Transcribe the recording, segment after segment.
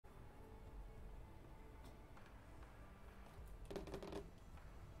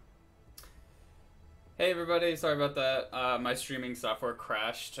Hey everybody, sorry about that. My streaming software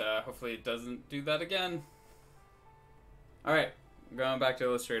crashed. Hopefully it doesn't do that again. Alright, going back to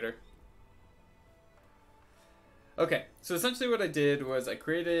Illustrator. Okay, so essentially what I did was I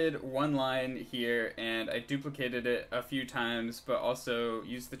created one line here and I duplicated it a few times, but also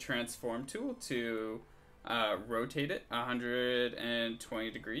used the transform tool to rotate it 120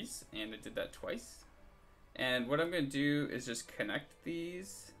 degrees, and I did that twice. And what I'm going to do is just connect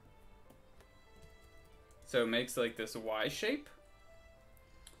these. So it makes like this Y shape.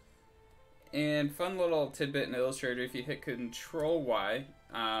 And fun little tidbit in Illustrator, if you hit Control Y,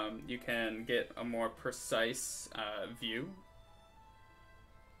 you can get a more precise view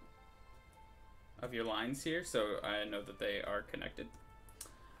of your lines here, so I know that they are connected.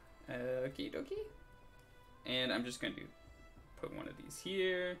 Okie dokie. And I'm just going to put one of these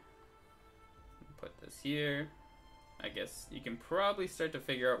here, put this here. I guess you can probably start to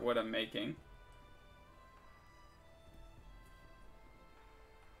figure out what I'm making.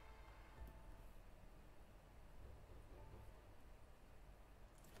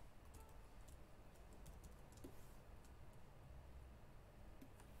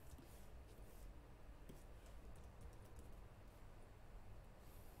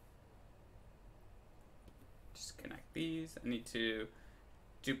 Connect these. I need to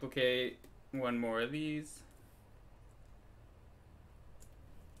duplicate one more of these.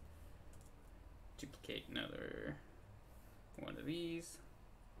 Duplicate another one of these.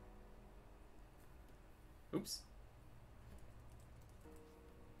 Oops.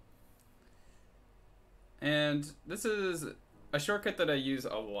 And this is a shortcut that I use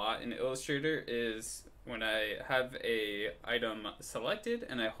a lot in Illustrator. Is when I have a item selected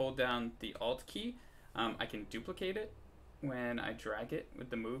and I hold down the Alt key, I can duplicate it when I drag it with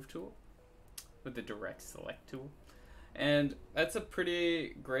the move tool, with the direct select tool. And that's a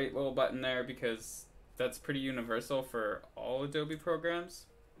pretty great little button there because that's pretty universal for all Adobe programs.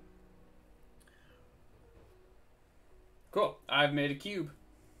 Cool, I've made a cube.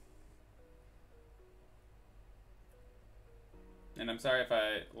 And I'm sorry if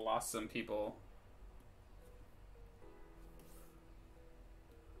I lost some people.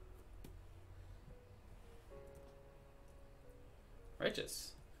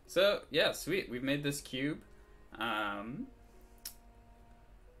 Righteous. So, yeah, sweet. We've made this cube. I'm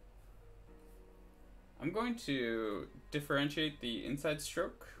going to differentiate the inside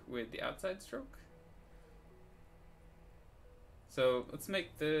stroke with the outside stroke. So, let's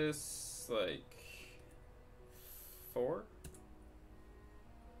make this like 4.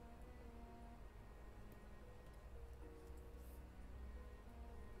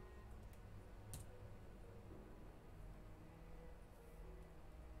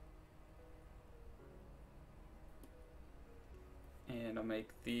 And I'll make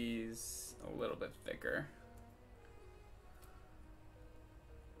these a little bit thicker.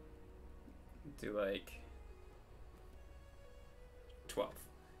 Do like 12.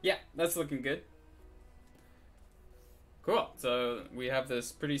 Yeah, that's looking good. Cool. So we have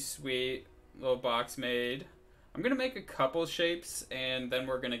this pretty sweet little box made. I'm gonna make a couple shapes and then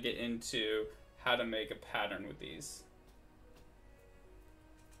we're gonna get into how to make a pattern with these.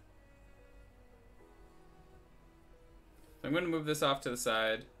 So I'm going to move this off to the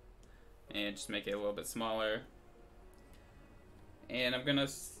side and just make it a little bit smaller. And I'm going to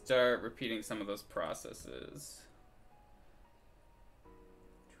start repeating some of those processes.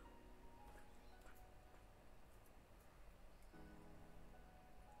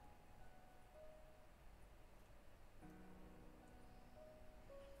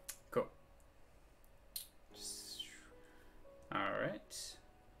 Cool. All right.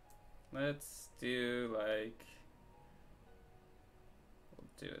 Let's do like...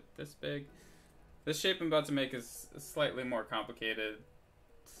 do it this big. This shape I'm about to make is slightly more complicated,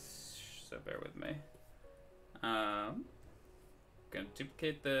 so bear with me. Gonna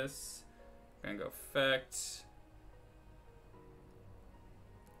duplicate this. Gonna go Effect,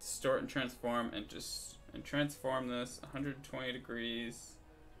 Distort and Transform, and transform this 120 degrees.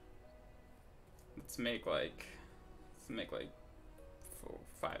 Let's make like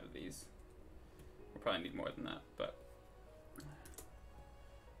 5 of these. We'll probably need more than that, but.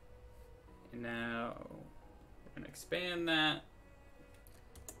 And now we're going to expand that.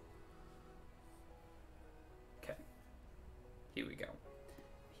 Okay. Here we go.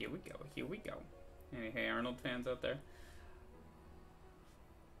 Here we go. Here we go. Any Hey Arnold fans out there?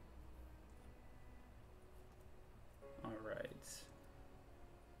 All right.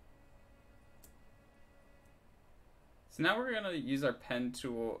 So now we're going to use our pen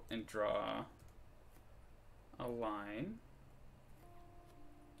tool and draw a line.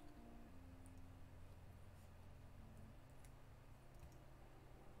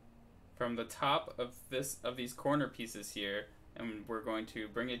 from the top of these corner pieces here, and we're going to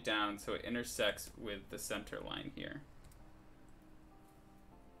bring it down so it intersects with the center line here.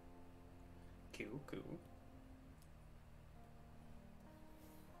 Cool, cool.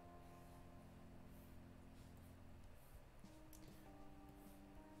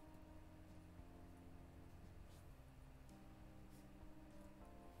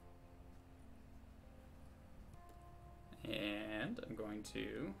 And I'm going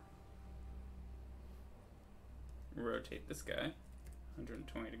to rotate this guy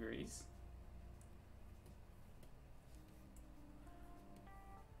 120 degrees.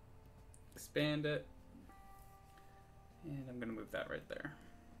 Expand it. And I'm going to move that right there.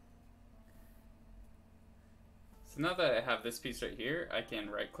 So now that I have this piece right here, I can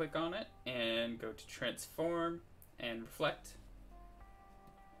right click on it and go to transform and reflect.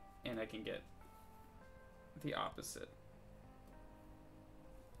 And I can get the opposite.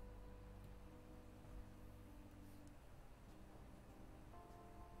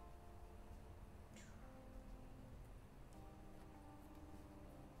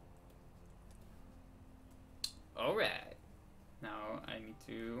 All right. Now I need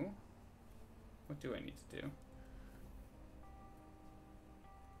to, what do I need to do?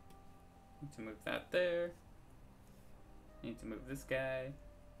 Need to move that there. Need to move this guy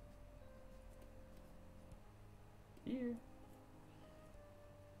here.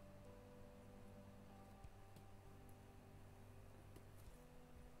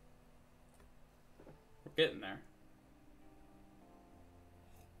 We're getting there.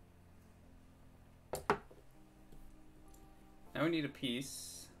 Now we need a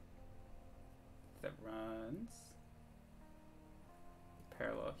piece that runs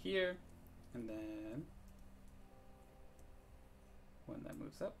parallel here, and then one that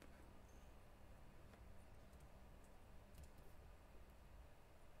moves up.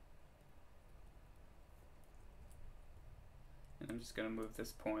 And I'm just going to move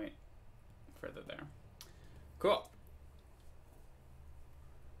this point further there. Cool.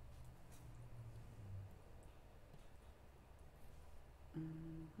 I'm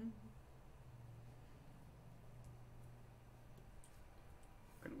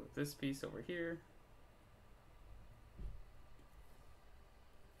going to move this piece over here.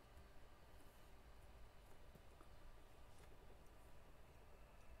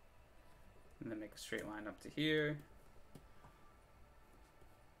 And then make a straight line up to here.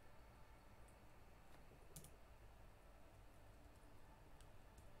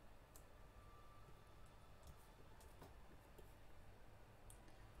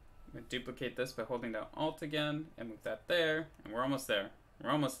 I'm going to duplicate this by holding down Alt again and move that there, and we're almost there. We're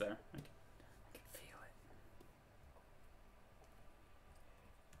almost there. I can feel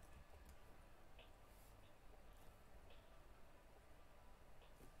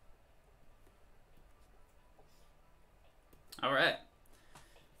it. All right.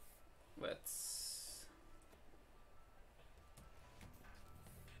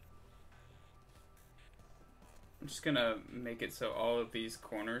 I'm just gonna make it so all of these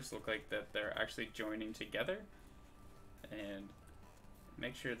corners look like that they're actually joining together, and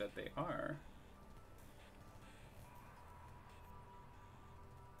make sure that they are.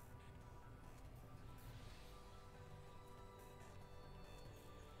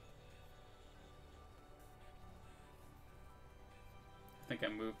 I think I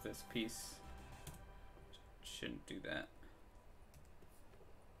moved this piece. Shouldn't do that.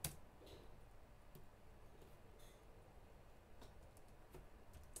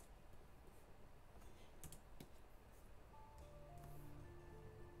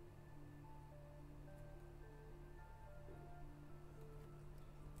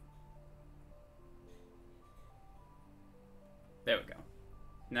 There we go.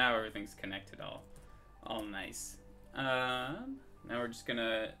 Now everything's connected all nice. Now we're just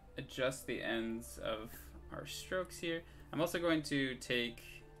gonna adjust the ends of our strokes here. I'm also going to take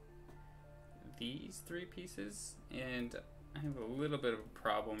these three pieces, and I have a little bit of a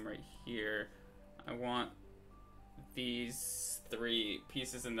problem right here. I want these three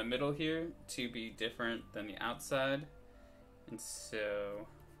pieces in the middle here to be different than the outside, and so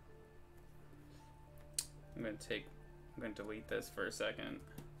I'm going to delete this for a second,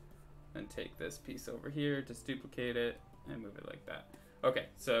 then take this piece over here, just duplicate it, and move it like that. Okay,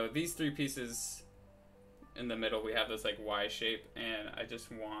 so these three pieces in the middle, we have this like Y shape, and I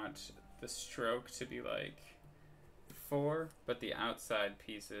just want the stroke to be like 4, but the outside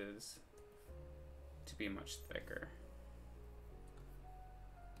pieces to be much thicker.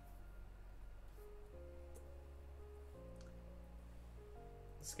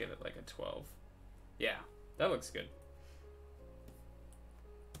 Let's give it like a 12. Yeah, that looks good.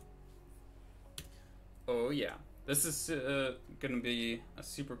 Oh yeah. This is going to be a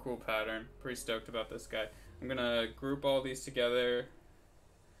super cool pattern. Pretty stoked about this guy. I'm going to group all these together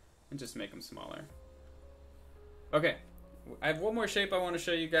and just make them smaller. Okay. I have one more shape I want to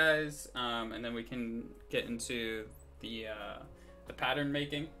show you guys, and then we can get into the pattern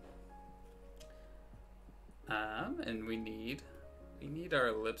making. And we need our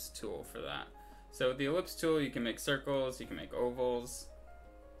ellipse tool for that. So with the ellipse tool, you can make circles, you can make ovals.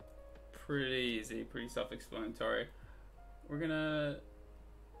 Pretty easy, pretty self-explanatory. We're gonna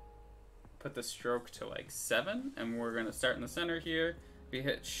put the stroke to like 7, and we're gonna start in the center here. If you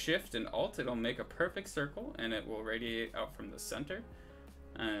hit Shift and Alt, it'll make a perfect circle, and it will radiate out from the center.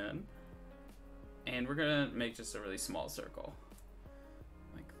 And we're gonna make just a really small circle,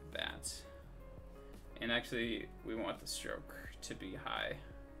 like that. And actually, we want the stroke to be high.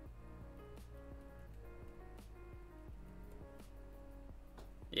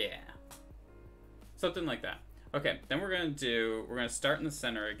 Yeah. Something like that. Okay, then we're gonna start in the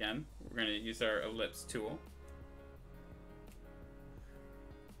center again. We're gonna use our ellipse tool.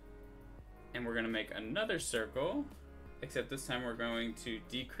 And we're gonna make another circle, except this time we're going to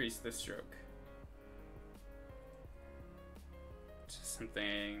decrease the stroke. Just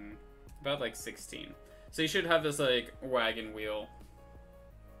something about like 16. So you should have this like wagon wheel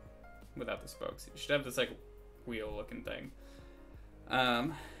without the spokes. You should have this like wheel looking thing.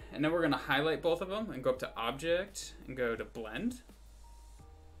 And then we're gonna highlight both of them and go up to Object and go to Blend.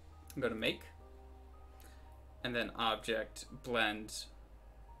 And go to Make. And then Object, Blend,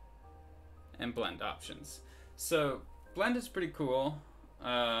 and Blend Options. So Blend is pretty cool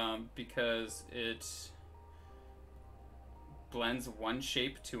because it blends one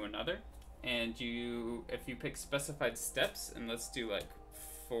shape to another. And if you pick specified steps, and let's do like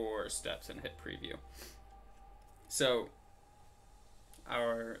 4 steps and hit preview. So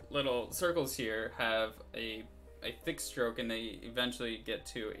our little circles here have a thick stroke, and they eventually get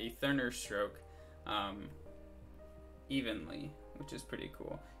to a thinner stroke evenly, which is pretty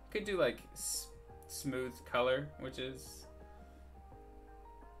cool. You could do like smooth color, which is,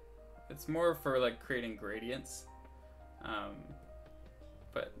 it's more for like creating gradients.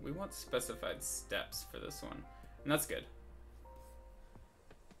 But we want specified steps for this one, and that's good.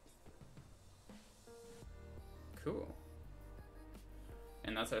 Cool.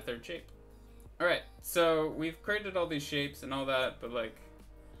 And that's our third shape. Alright, so we've created all these shapes and all that, but like,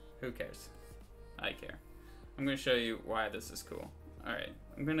 who cares? I care. I'm going to show you why this is cool. Alright,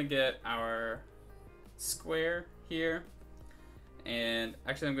 I'm going to get our square here, and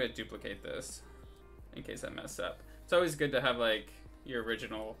actually I'm going to duplicate this in case I mess up. It's always good to have like your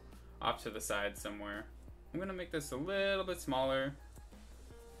original off to the side somewhere. I'm going to make this a little bit smaller.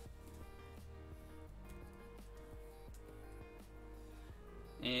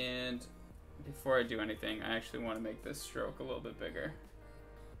 And before I do anything, I actually want to make this stroke a little bit bigger.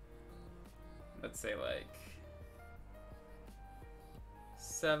 Let's say like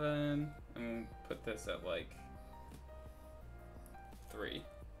 7, and we'll put this at like 3.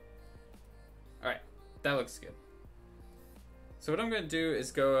 Alright, that looks good. So what I'm going to do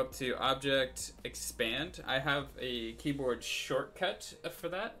is go up to Object, Expand. I have a keyboard shortcut for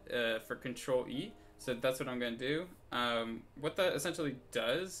that, for Control E. So that's what I'm going to do. What that essentially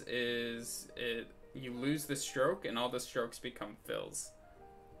does is you lose the stroke, and all the strokes become fills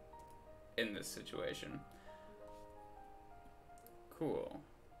in this situation. Cool.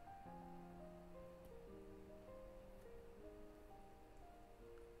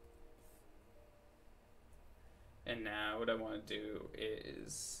 And now what I want to do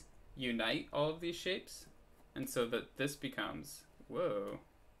is unite all of these shapes, and so that this becomes, whoa.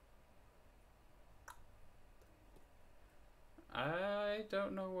 I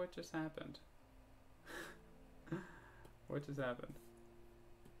don't know what just happened. What just happened?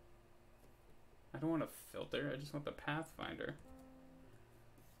 I don't want a filter, I just want the pathfinder.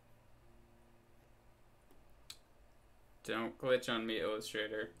 Don't glitch on me,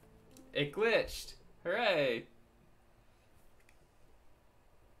 Illustrator. It glitched! Hooray!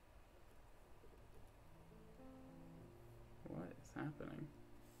 What is happening?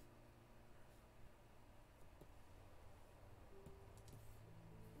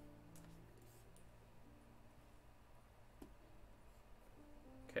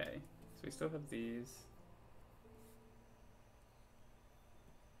 Okay, so we still have these.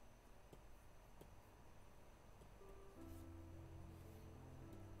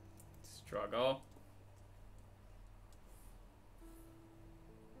 Struggle.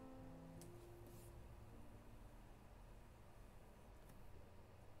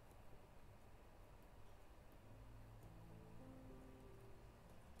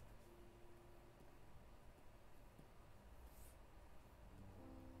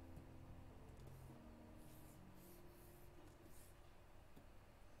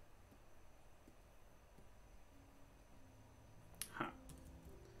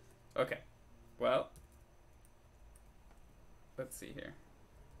 Okay, well, let's see here.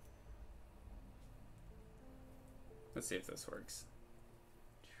 Let's see if this works.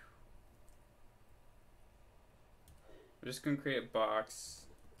 We're just going to create a box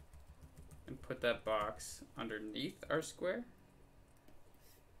and put that box underneath our square.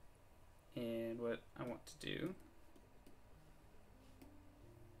 And what I want to do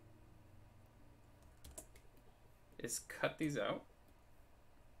is cut these out.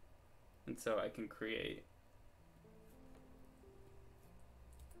 And so I can create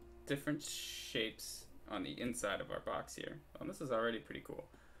different shapes on the inside of our box here. Oh, this is already pretty cool.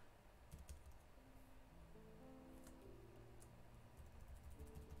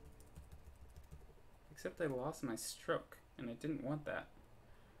 Except I lost my stroke, and I didn't want that.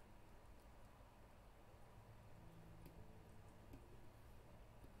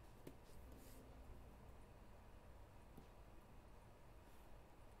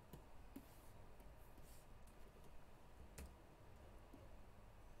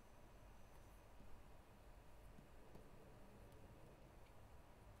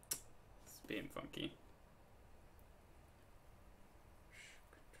 It's being funky.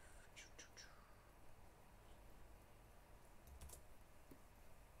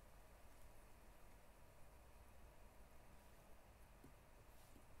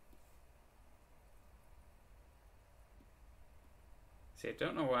 See, I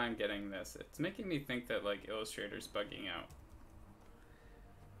don't know why I'm getting this. It's making me think that like Illustrator's bugging out.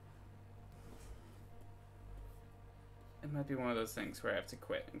 It might be one of those things where I have to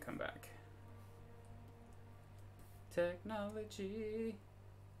quit and come back. Technology.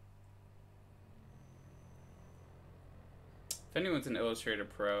 If anyone's an Illustrator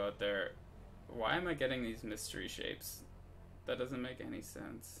Pro out there, why am I getting these mystery shapes? That doesn't make any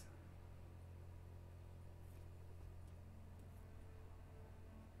sense.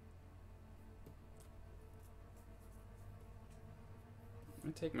 I'm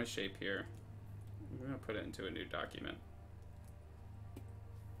going to take my shape here. I'm going to put it into a new document.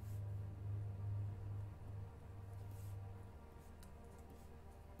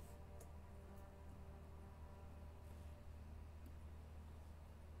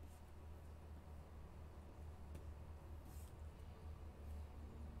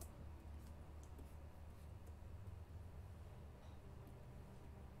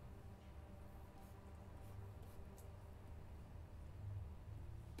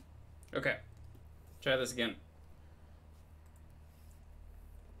 Okay, try this again.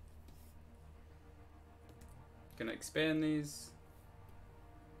 Gonna expand these.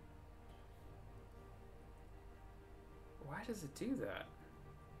 Why does it do that?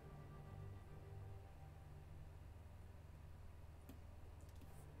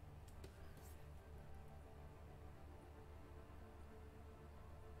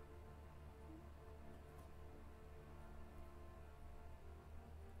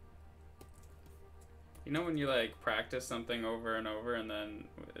 You know when you like practice something over and over and then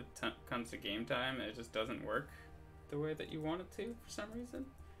it comes to game time and it just doesn't work the way that you want it to for some reason?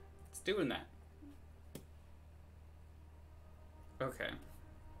 It's doing that. Okay.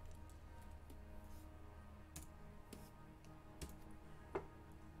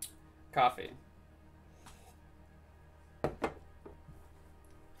 Coffee. Let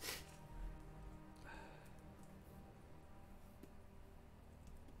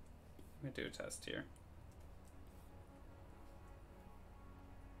me do a test here.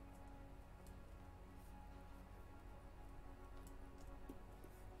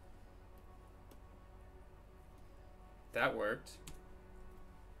 That worked.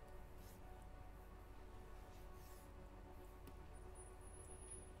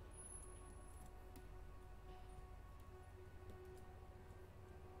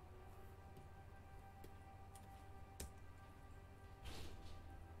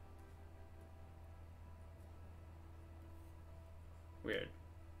 Weird.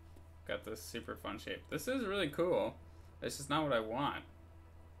 Got this super fun shape. This is really cool. It's just not what I want.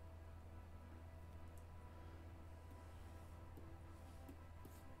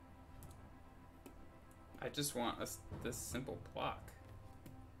 I just want this simple block.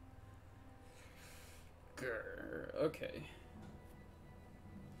 Grr, okay.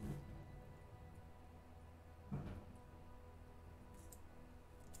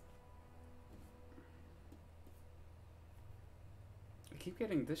 I keep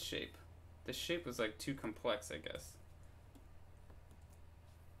getting this shape. This shape was like too complex, I guess.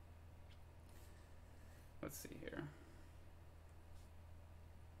 Let's see here.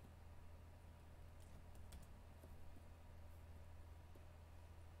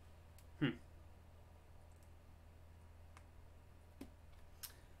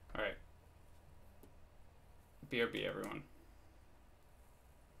 Alright. BRB, everyone.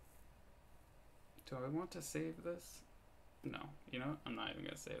 Do I want to save this? No. You know what? I'm not even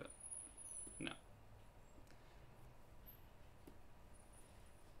going to save it. No.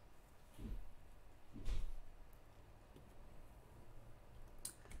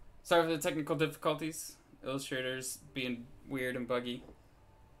 Sorry for the technical difficulties. Illustrator's being weird and buggy.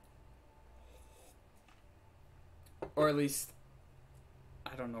 Or at least,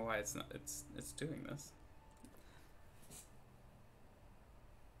 I don't know why it's not. It's doing this.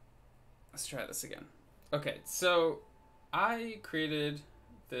 Let's try this again. Okay, so I created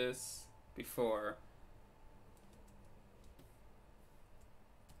this before.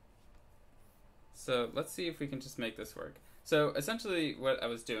 So let's see if we can just make this work. So essentially what I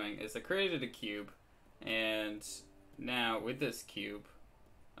was doing is I created a cube, and now with this cube,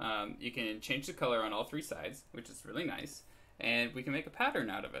 you can change the color on all three sides, which is really nice, and we can make a pattern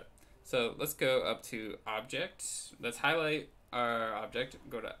out of it. So let's go up to Object. Let's highlight our object,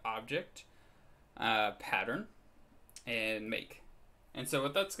 go to Object, Pattern, and Make. And so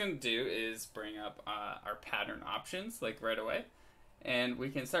what that's going to do is bring up our pattern options, like right away. And we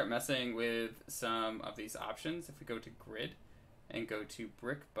can start messing with some of these options. If we go to Grid and go to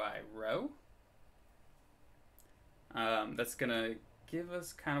Brick by Row, that's going to give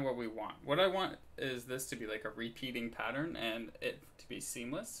us kind of what we want. What I want is this to be like a repeating pattern and it to be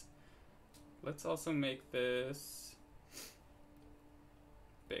seamless. Let's also make this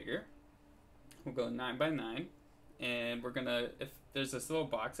bigger. We'll go 9 by 9, and we're gonna, if there's this little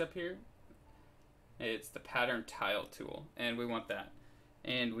box up here, it's the pattern tile tool, and we want that.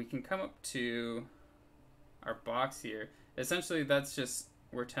 And we can come up to our box here. Essentially that's just,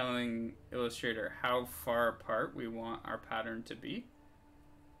 we're telling Illustrator how far apart we want our pattern to be.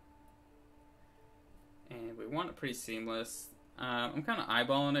 And we want it pretty seamless. I'm kind of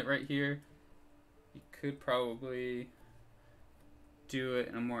eyeballing it right here. You could probably do it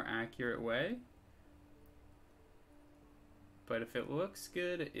in a more accurate way. But if it looks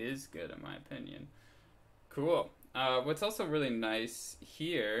good, it is good in my opinion. Cool. What's also really nice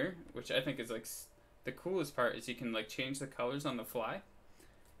here, which I think is like the coolest part, is you can like change the colors on the fly.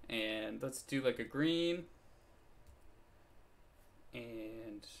 And let's do like a green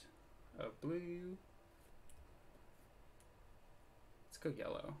and a blue. Let's go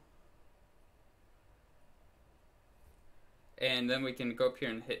yellow. And then we can go up here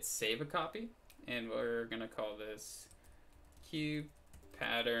and hit Save a Copy. And we're going to call this Cube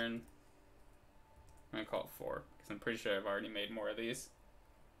Pattern. I'm going to call it 4, because I'm pretty sure I've already made more of these.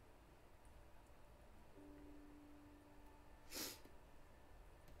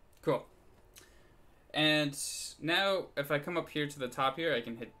 Cool. And now if I come up here to the top here, I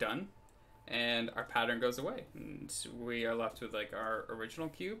can hit Done. And our pattern goes away. And we are left with like our original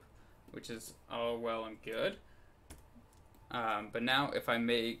cube, which is all well and good. But now if I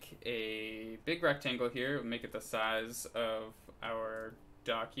make a big rectangle here, make it the size of our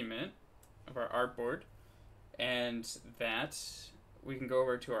document, of our artboard, and that we can go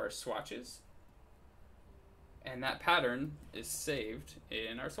over to our swatches, and that pattern is saved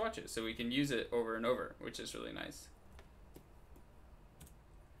in our swatches, so we can use it over and over, which is really nice.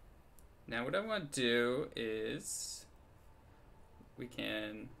 Now what I want to do is we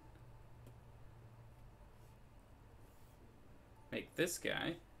can make this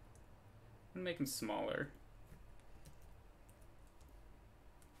guy, and make him smaller.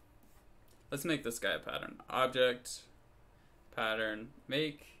 Let's make this guy a pattern. Object, pattern,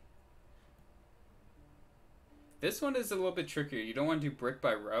 make. This one is a little bit trickier. You don't want to do brick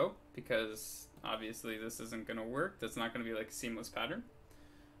by row, because obviously this isn't going to work. That's not going to be like a seamless pattern.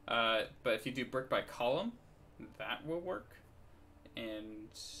 But if you do brick by column, that will work. And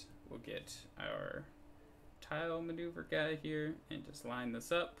we'll get our tile maneuver guy here and just line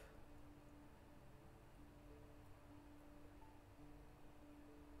this up.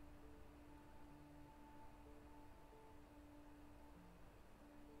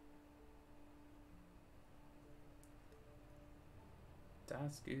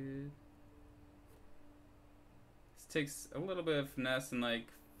 That's good. This takes a little bit of finesse and like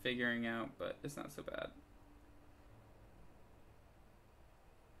figuring out, but it's not so bad.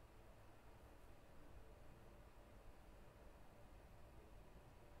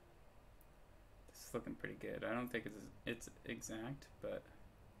 This is looking pretty good. I don't think it's exact, but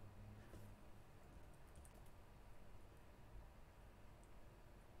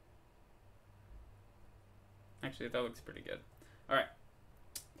actually that looks pretty good. All right.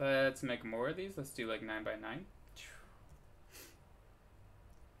 Let's make more of these. Let's do like 9 by 9.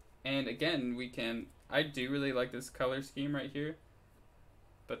 And again, we can, I do really like this color scheme right here,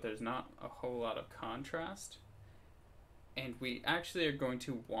 but there's not a whole lot of contrast. And we actually are going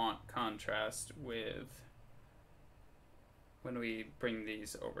to want contrast with when we bring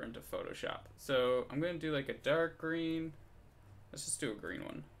these over into Photoshop. So I'm going to do like a dark green. Let's just do a green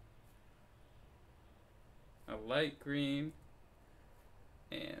one. A light green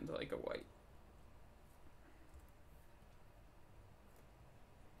and like a white.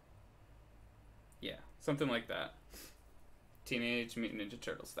 Yeah, something like that. Teenage Mutant Ninja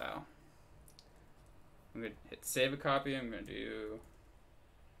Turtle style. I'm going to hit save a copy. I'm going to do...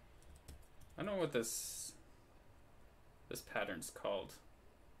 I don't know what this pattern's called.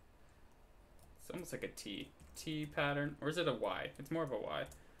 It's almost like a T. T pattern. Or is it a Y? It's more of a Y.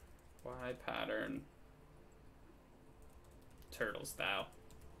 Y pattern. Turtle style.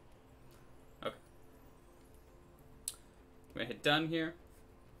 Okay. I'm going to hit done here.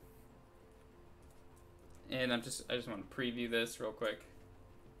 And I just want to preview this real quick.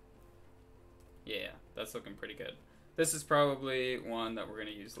 Yeah, that's looking pretty good. This is probably one that we're going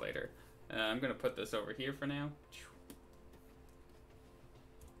to use later. I'm going to put this over here for now.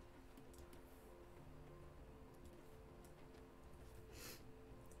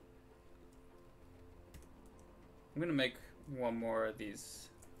 I'm going to make one more of these.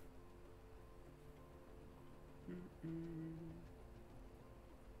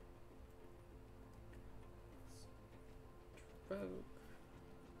 Stroke.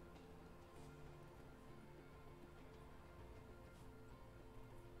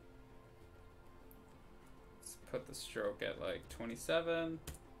 Let's put the stroke at like 27.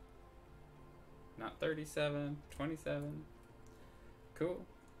 Not 37, 27. Cool.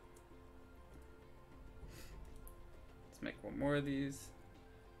 Let's make one more of these.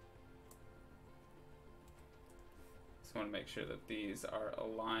 Just want to make sure that these are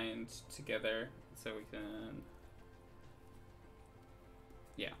aligned together so we can...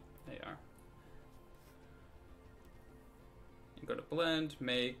 Yeah, they are. You go to blend,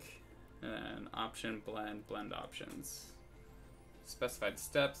 make, and then option, blend, blend options. Specified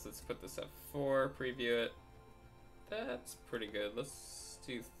steps, let's put this at 4, preview it. That's pretty good. Let's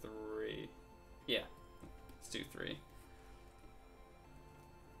do 3. Yeah, let's do 3.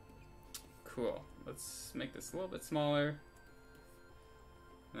 Cool. Let's make this a little bit smaller.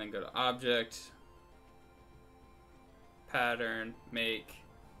 And then go to object, pattern, make.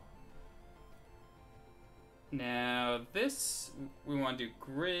 Now this, we want to do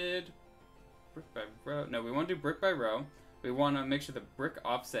grid, brick by row. No, we want to do brick by row. We want to make sure the brick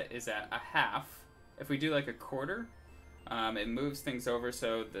offset is at 1/2. If we do like a quarter, it moves things over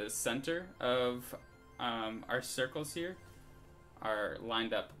so the center of our circles here are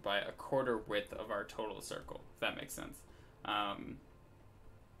lined up by a quarter width of our total circle, if that makes sense. But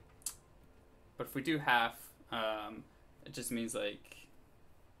if we do 1/2, it just means like,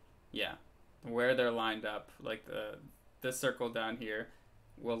 yeah, where they're lined up, like this circle down here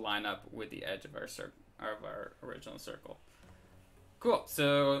will line up with the edge of our original circle. Cool.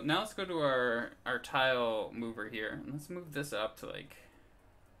 So now let's go to our tile mover here, and let's move this up to like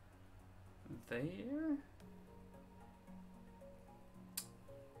there.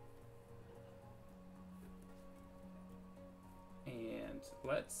 And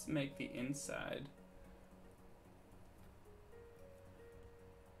let's make the inside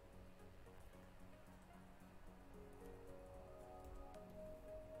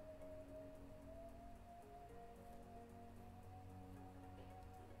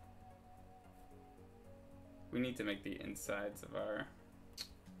we need to make the insides of our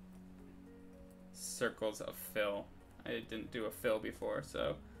circles a fill. I didn't do a fill before,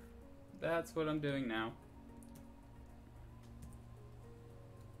 so that's what I'm doing now.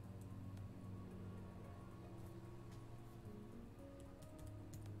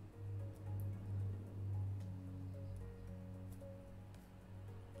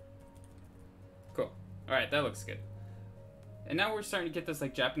 Cool. Alright, that looks good. And now we're starting to get this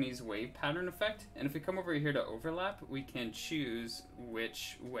like Japanese wave pattern effect. And if we come over here to overlap, we can choose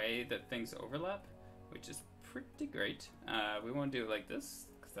which way that things overlap, which is pretty great. We want to do it like this,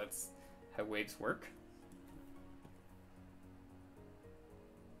 because that's how waves work.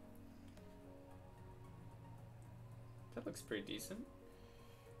 That looks pretty decent.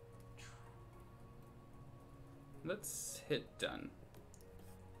 Let's hit done.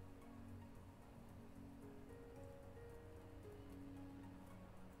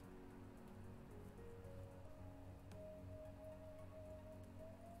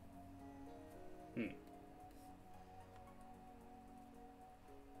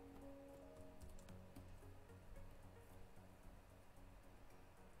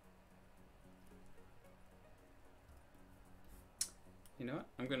 You know what?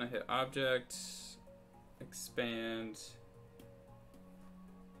 I'm gonna hit object, expand,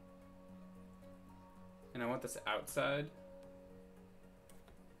 want this outside.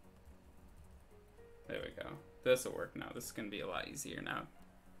 There we go. This will work now. This is going to be a lot easier now.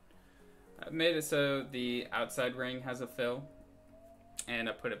 I've made it so the outside ring has a fill, and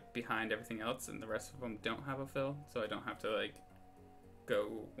I put it behind everything else, and the rest of them don't have a fill, so I don't have to like go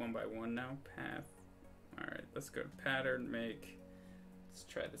one by one now. Path. Alright, let's go to pattern, make. Let's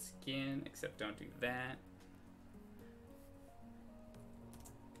try this again, except don't do that.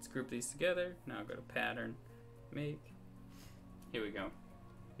 Let's group these together. Now go to pattern, make. Here we go.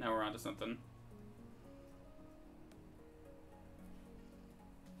 Now we're on to something.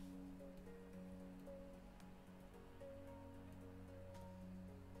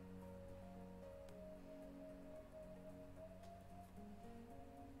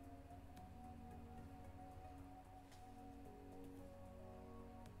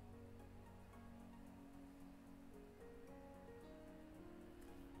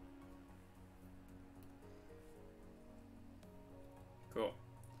 Cool.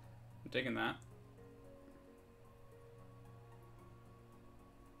 I'm digging that.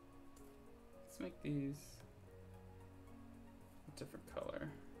 Let's make these a different color.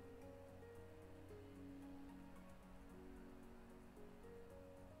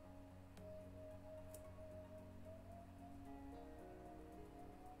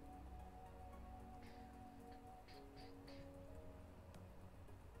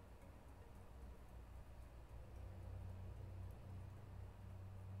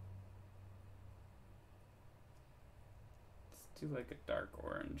 Do like a dark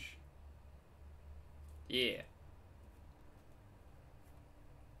orange. Yeah.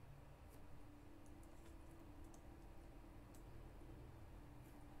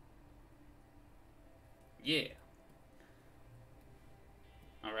 Yeah.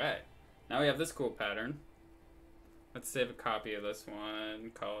 Alright. Now we have this cool pattern. Let's save a copy of this one.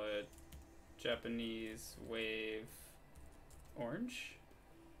 Call it Japanese Wave Orange.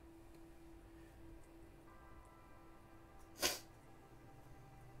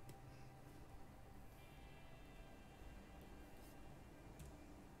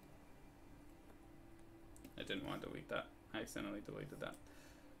 I didn't want to delete that. I accidentally deleted that.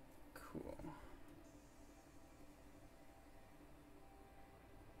 Cool.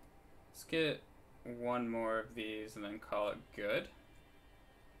 Let's get one more of these and then call it good.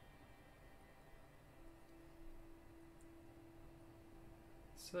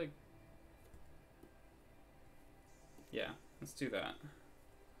 It's like, yeah, let's do that.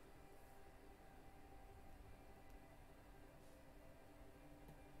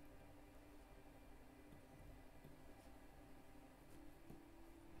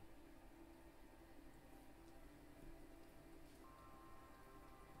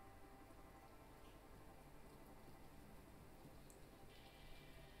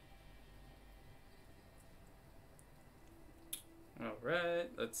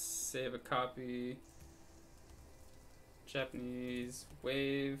 Alright, let's save a copy. Japanese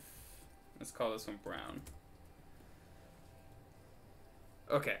Wave. Let's call this one brown.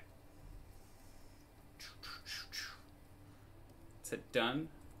 Okay. Let's hit done.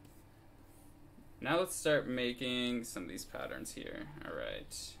 Now let's start making some of these patterns here.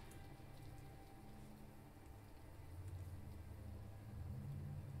 Alright.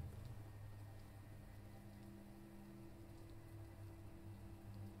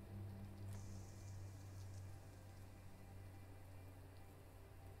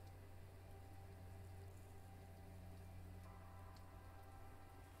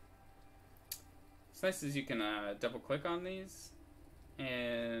 What's nice is you can double click on these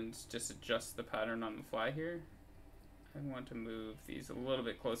and just adjust the pattern on the fly here. I want to move these a little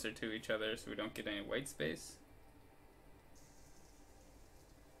bit closer to each other so we don't get any white space.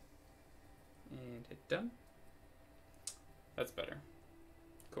 And hit done. That's better.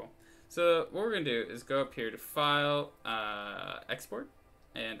 Cool. So what we're going to do is go up here to File, Export,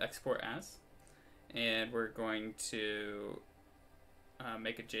 and Export As. And we're going to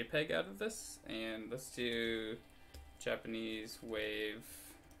make a JPEG out of this, and let's do Japanese Wave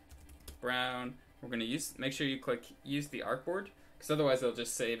Brown. We're gonna make sure you click use the artboard, because otherwise it'll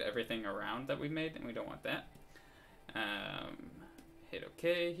just save everything around that we made, and we don't want that. Hit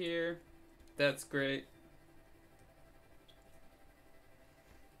OK here. That's great.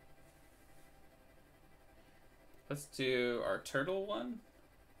 Let's do our turtle one.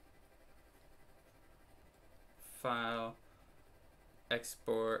 File,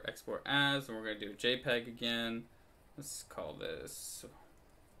 export, export as, and we're going to do a JPEG again. Let's call this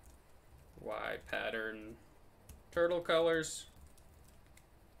Y pattern turtle colors.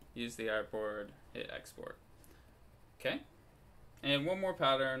 Use the artboard, hit export. Okay. And one more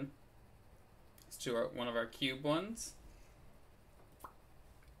pattern. Let's to one of our cube ones.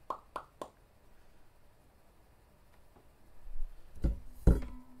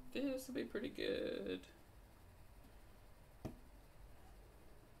 This will be pretty good.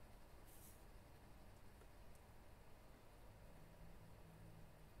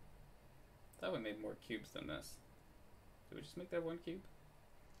 Thought we made more cubes than this. Did we just make that one cube?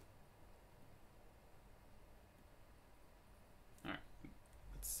 Alright,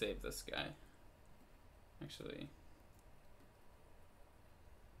 let's save this guy. Actually,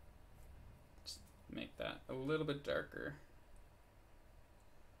 just make that a little bit darker.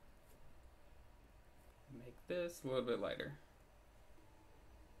 Make this a little bit lighter.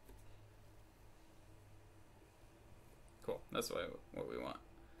 Cool, that's what we want.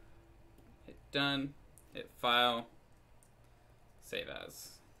 Hit done, hit file, save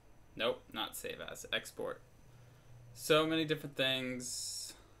as. Nope, not save as, export. So many different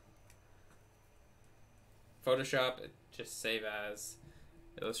things. Photoshop, just save as.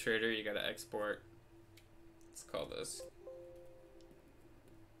 Illustrator, you gotta export. Let's call this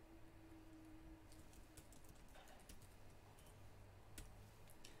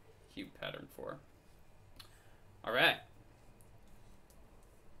cube pattern 4. All right.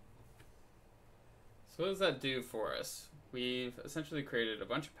 So what does that do for us? We've essentially created a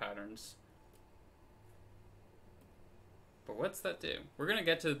bunch of patterns. But what's that do? We're gonna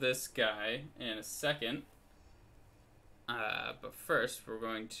get to this guy in a second. But first, we're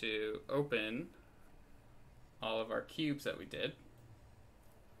going to open all of our cubes that we did.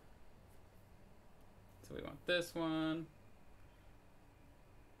 So we want this one.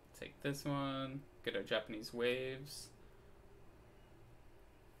 Take this one. Get our Japanese waves.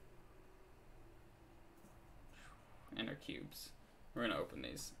 And our cubes. We're going to open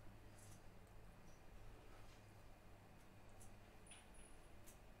these.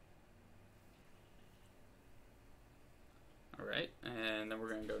 Alright, and then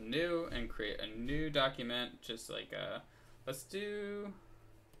we're going to go new and create a new document, just like, let's do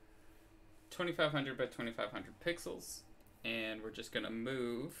 2500 by 2500 pixels, and we're just going to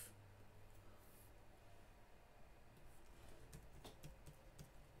move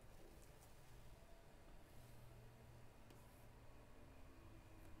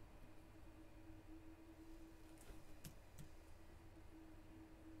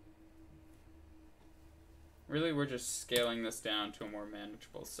really, we're just scaling this down to a more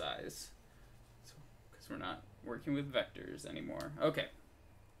manageable size, because we're not working with vectors anymore. Okay.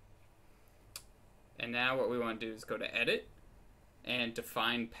 And now what we want to do is go to Edit and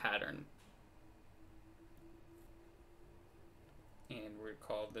Define Pattern. And we're going to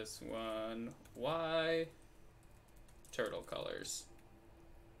call this one Y Turtle Colors.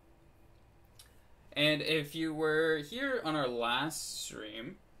 And if you were here on our last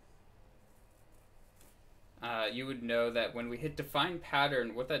stream, you would know that when we hit Define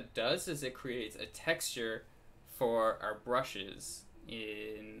Pattern, what that does is it creates a texture for our brushes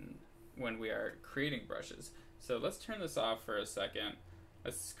when we are creating brushes. So let's turn this off for a second.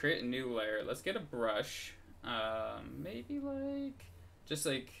 Let's create a new layer. Let's get a brush, maybe just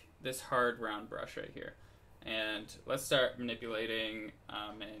like this hard round brush right here. And let's start manipulating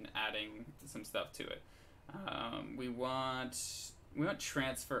and adding some stuff to it. We want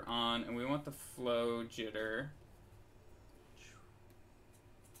transfer on, and we want the flow jitter.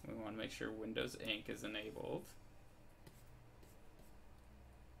 We want to make sure Windows Ink is enabled.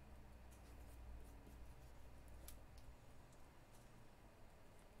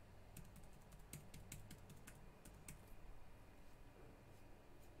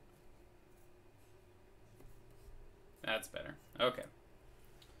 That's better. Okay.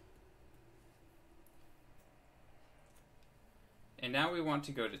 And now we want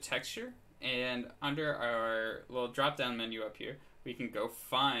to go to Texture, and under our little drop-down menu up here, we can go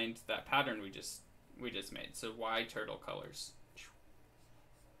find that pattern we just made. So Y Turtle Colors.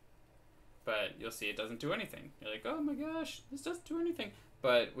 But you'll see it doesn't do anything. You're like, oh my gosh, this doesn't do anything.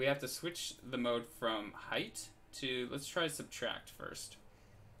 But we have to switch the mode from height to, let's try subtract first.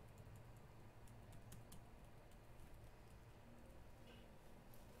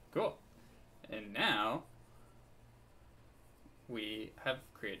 Cool. And now we have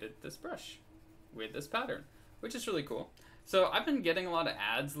created this brush with this pattern, which is really cool. So I've been getting a lot of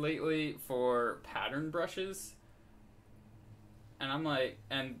ads lately for pattern brushes, and I'm like,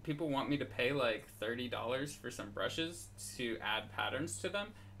 and people want me to pay like $30 for some brushes to add patterns to them,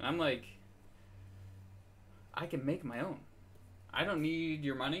 and I'm like, I can make my own. I don't need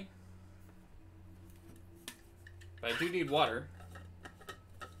your money, but I do need water.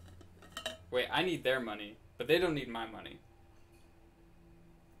 Wait, I need their money, but they don't need my money.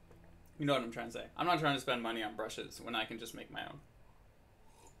 You know what I'm trying to say. I'm not trying to spend money on brushes when I can just make my own.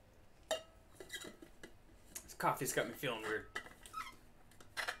 This coffee's got me feeling weird.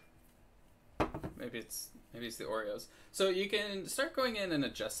 Maybe it's the Oreos. So you can start going in and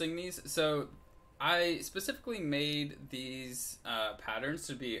adjusting these. So I specifically made these patterns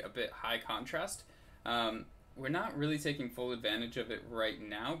to be a bit high contrast. We're not really taking full advantage of it right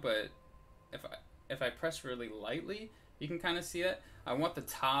now, but if I press really lightly, you can kind of see it. I want the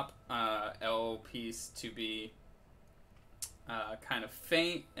top L piece to be kind of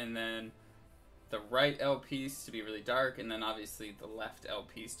faint, and then the right L piece to be really dark, and then obviously the left L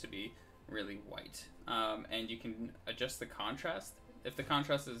piece to be really white. And you can adjust the contrast. If the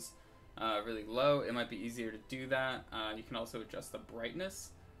contrast is really low, it might be easier to do that. You can also adjust the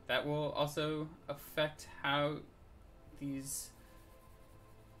brightness. That will also affect how the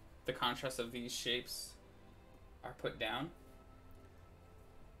contrast of these shapes are put down.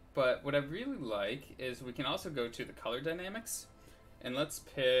 But what I really like is we can also go to the color dynamics, and let's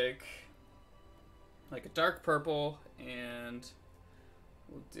pick like a dark purple, and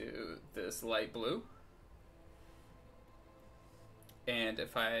we'll do this light blue. And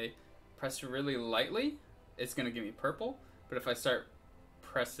if I press really lightly, it's going to give me purple, but if I start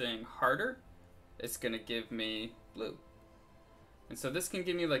pressing harder, it's going to give me blue. And so this can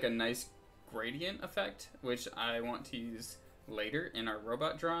give me like a nice gradient effect, which I want to use later in our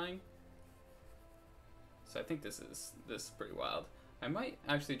robot drawing. So I think this is pretty wild. I might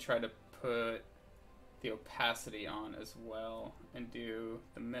actually try to put the opacity on as well and do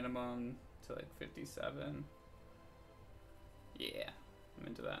the minimum to like 57. Yeah, I'm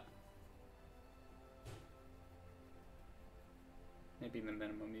into that. Maybe the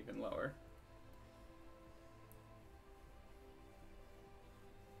minimum even lower.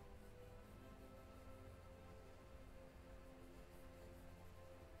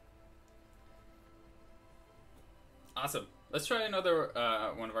 Awesome. Let's try another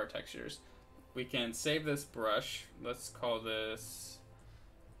one of our textures. We can save this brush. Let's call this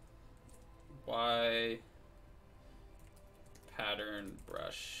Y pattern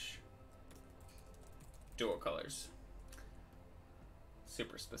brush dual colors.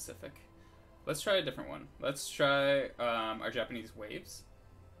 Super specific. Let's try a different one. Let's try our Japanese waves.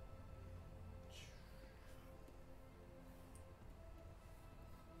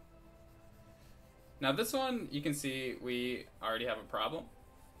 Now this one, you can see we already have a problem.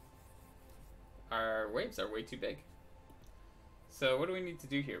 Our waves are way too big. So what do we need to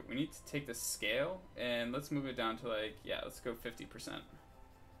do here? We need to take the scale and let's move it down to like, yeah, let's go 50%.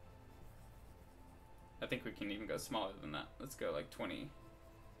 I think we can even go smaller than that. Let's go like 20.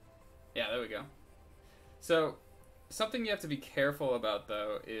 Yeah, there we go. So something you have to be careful about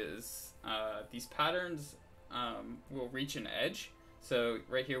though is these patterns will reach an edge. So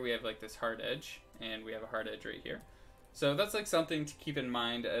right here we have like this hard edge, and we have a hard edge right here. So that's like something to keep in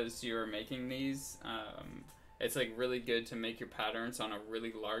mind as you're making these. It's like really good to make your patterns on a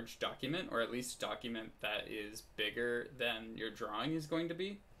really large document, or at least a document that is bigger than your drawing is going to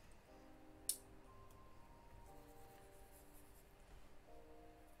be.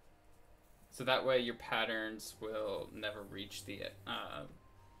 So that way your patterns will never reach the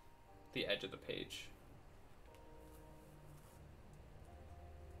edge of the page.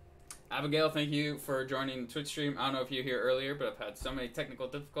 Abigail, thank you for joining the Twitch stream. I don't know if you were here earlier, but I've had so many technical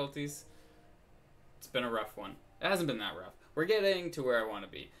difficulties. It's been a rough one. It hasn't been that rough. We're getting to where I want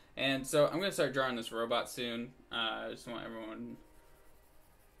to be. And so I'm going to start drawing this robot soon. I just want everyone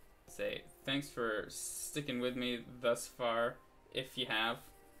to say thanks for sticking with me thus far, if you have.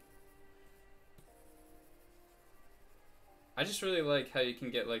 I just really like how you can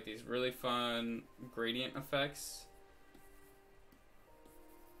get like these really fun gradient effects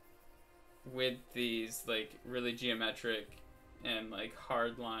with these like really geometric and like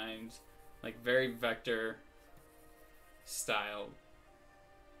hard lined, like very vector style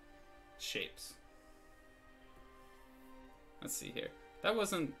shapes. Let's see here. That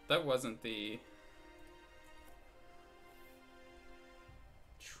wasn't the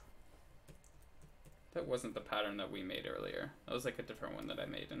pattern that we made earlier. That was like a different one that I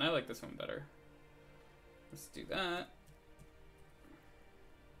made, and I like this one better. Let's do that.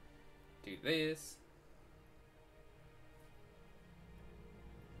 Do this.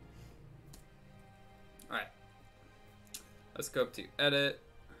 Alright. Let's go up to edit.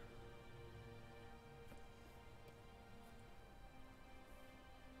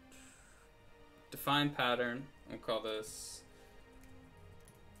 Define pattern. We'll call this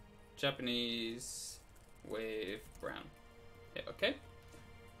Japanese wave brown. Hit OK.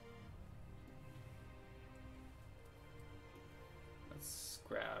 Let's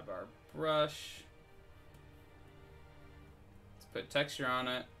grab our brush. Let's put texture on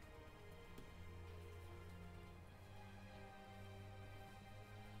it.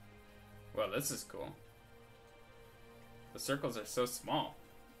 Well, this is cool. The circles are so small.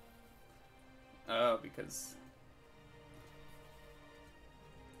 Oh, because...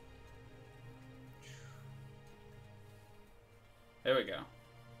 There we go.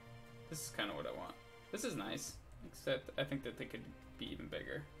 This is kind of what I want. This is nice, except I think that they could be even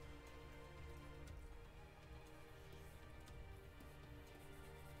bigger.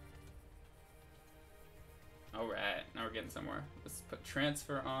 Alright, now we're getting somewhere. Let's put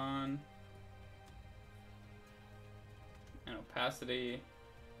transfer on. And opacity.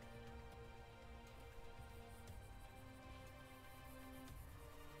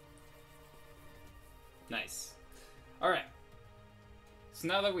 Nice. Alright. So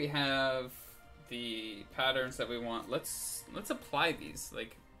now that we have the patterns that we want, let's apply these.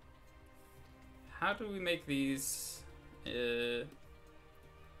 Like, how do we make these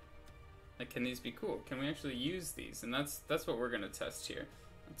like, can these be cool? Can we actually use these? And that's what we're gonna test here.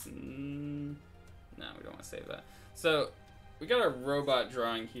 No, we don't want to save that. So we got our robot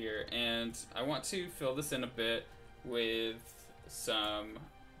drawing here, and I want to fill this in a bit with some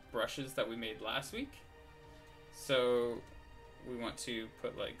brushes that we made last week. So we want to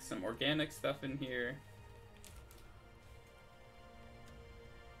put like some organic stuff in here.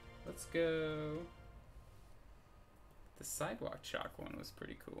 Let's go. The sidewalk chalk one was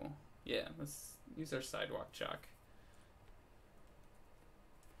pretty cool. Yeah, let's use our sidewalk chalk.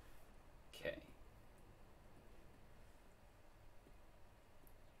 Okay.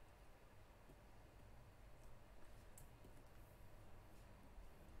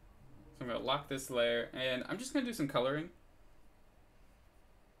 So I'm going to lock this layer, and I'm just going to do some coloring.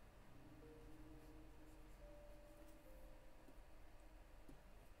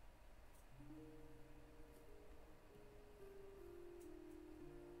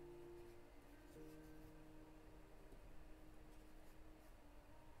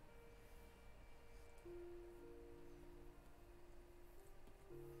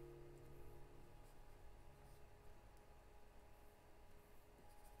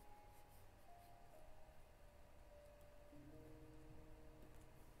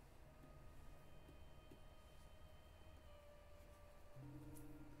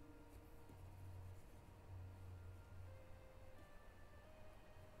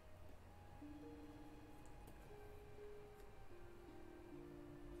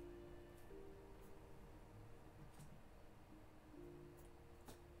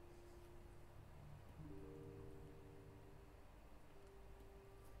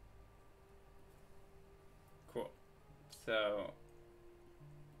 Cool. So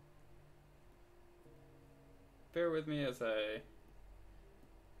bear with me as I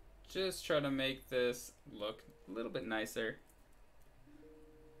just try to make this look a little bit nicer.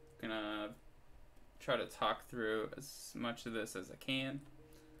 Gonna try to talk through as much of this as I can.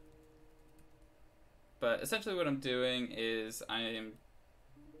 But essentially what I'm doing is I am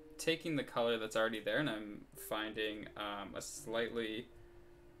taking the color that's already there, and I'm finding a slightly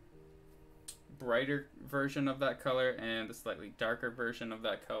brighter version of that color and a slightly darker version of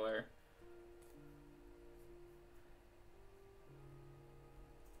that color.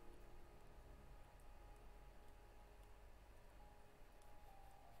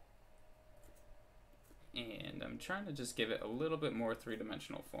 And I'm trying to just give it a little bit more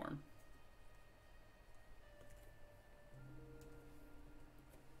three-dimensional form.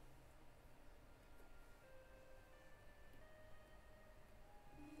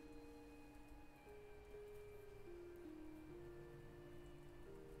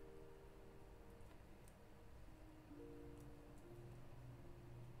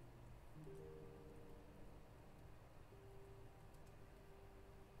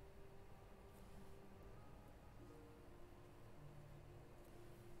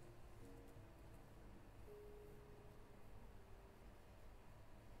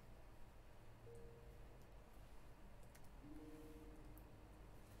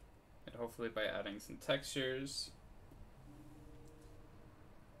 Hopefully by adding some textures,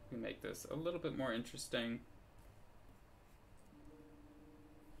 we make this a little bit more interesting.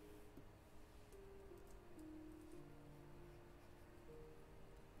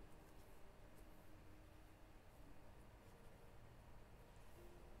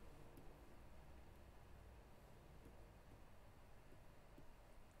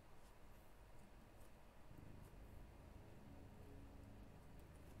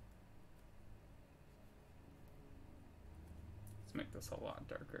 Let's make this a lot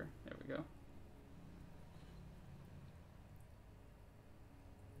darker. There we go.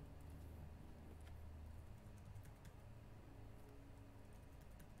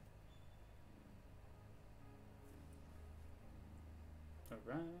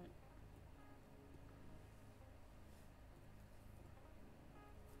 right.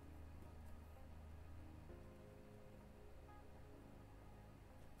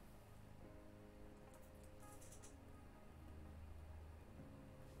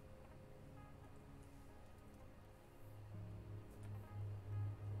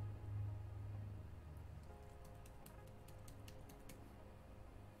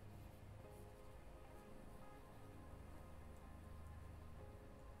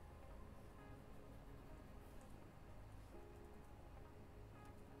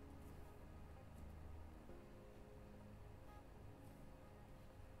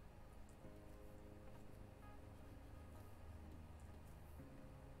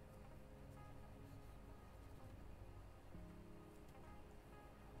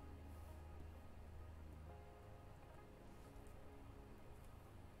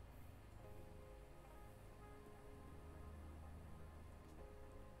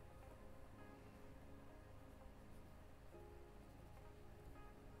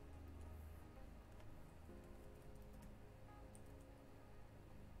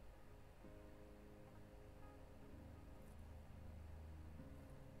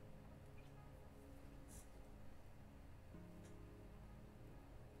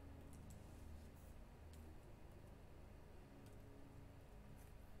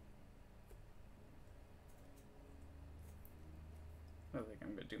 I don't think I'm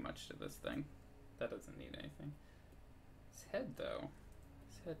gonna do much to this thing. That doesn't need anything. His head, though.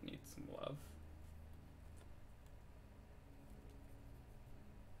 His head needs some love.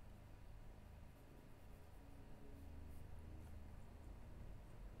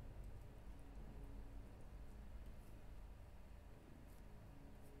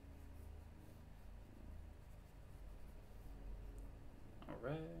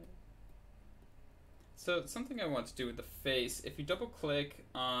 Alright. So something I want to do with the face, if you double click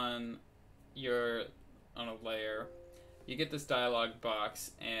on a layer, you get this dialog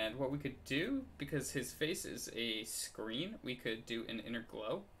box, and what we could do, because his face is a screen, we could do an inner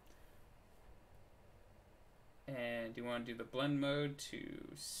glow. And you want to do the blend mode to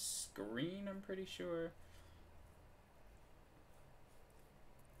screen, I'm pretty sure.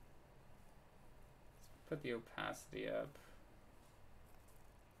 Let's put the opacity up.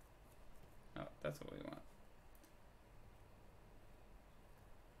 Oh, that's what we want.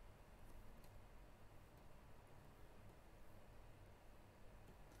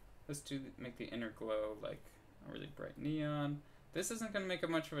 Let's make the inner glow like a really bright neon. This isn't going to make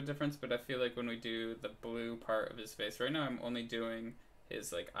much of a difference, but I feel like when we do the blue part of his face, right now I'm only doing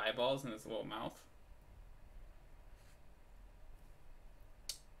his like eyeballs and his little mouth.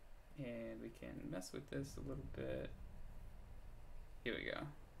 And we can mess with this a little bit. Here we go.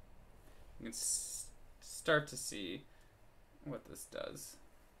 You can start to see what this does.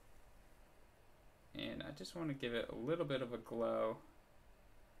 And I just want to give it a little bit of a glow.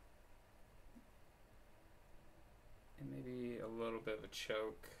 And maybe a little bit of a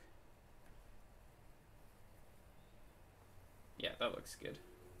choke. Yeah, that looks good.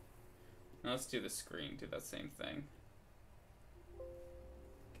 Now let's do the screen, do that same thing.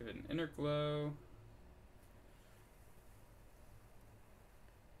 Give it an inner glow.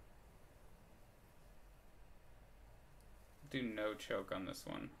 Do no choke on this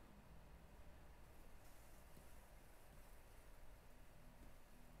one.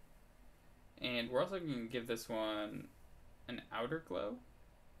 And we're also going to give this one an outer glow.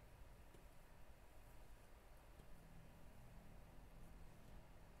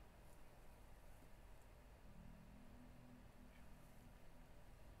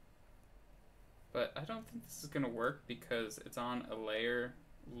 But I don't think this is going to work because it's on a layer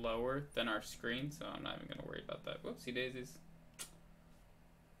lower than our screen, so I'm not even going to worry about that. Whoopsie daisies.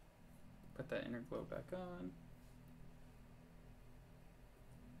 Put that inner glow back on.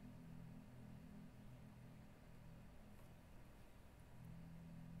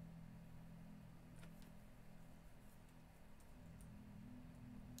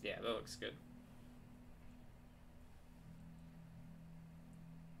 Yeah, that looks good.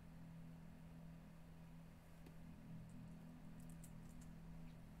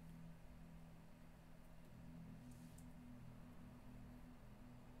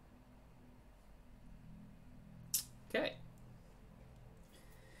 Okay.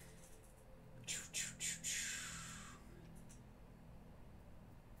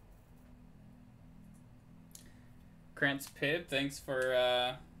 Krantz Pib, thanks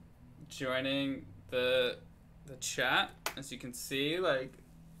for joining the chat. As you can see, like,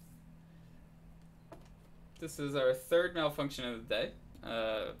 this is our third malfunction of the day.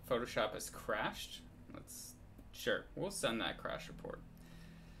 Photoshop has crashed. Sure, we'll send that crash report.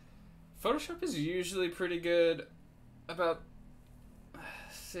 Photoshop is usually pretty good about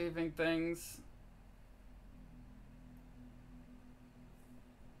saving things.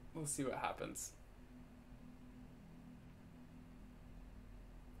 We'll see what happens.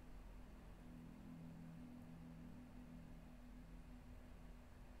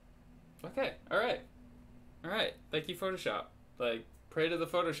 Okay, alright. Alright, thank you, Photoshop. Like, pray to the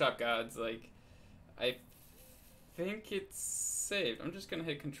Photoshop gods. Like, I think it's saved. I'm just gonna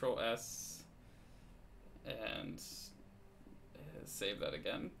hit Control S and save that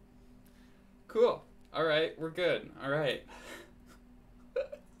again. Cool. Alright, we're good. Alright.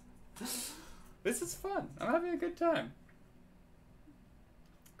 This is fun. I'm having a good time.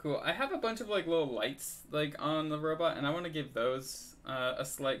 Cool. I have a bunch of like little lights like on the robot, and I want to give those a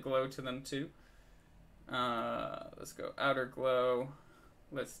slight glow to them too. Let's go outer glow.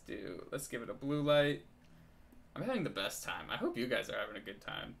 Let's give it a blue light. I'm having the best time. I hope you guys are having a good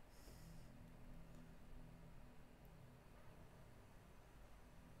time.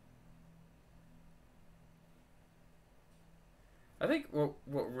 I think what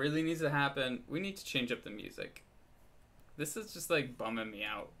really needs to happen, we need to change up the music. This is just like bumming me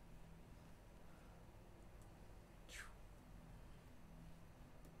out.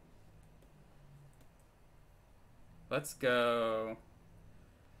 Let's go.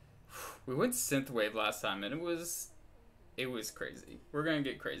 We went synthwave last time and it was crazy. We're gonna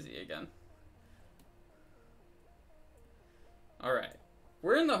get crazy again. Alright.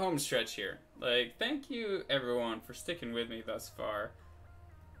 We're in the home stretch here. Like, thank you everyone for sticking with me thus far.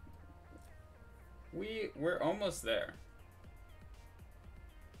 We're almost there.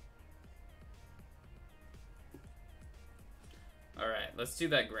 Alright, let's do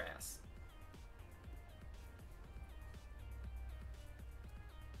that grass.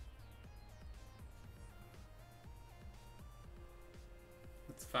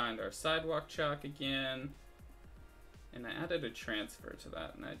 Let's find our sidewalk chalk again. And I added a transfer to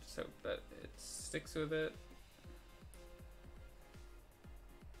that, and I just hope that it sticks with it.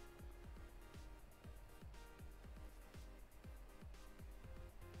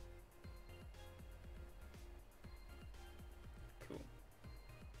 Cool.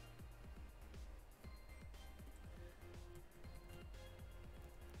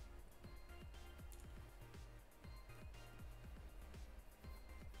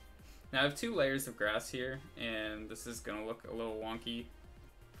 Now I have 2 layers of grass here, and this is gonna look a little wonky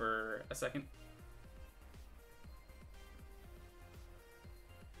for a second.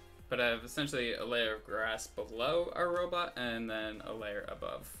 But I have essentially a layer of grass below our robot, and then a layer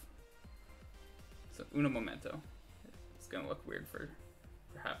above. So uno momento. It's gonna look weird for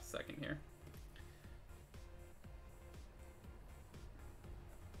half a second here.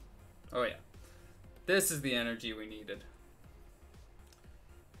 Oh yeah. This is the energy we needed.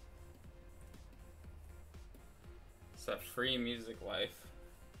 It's that free music life.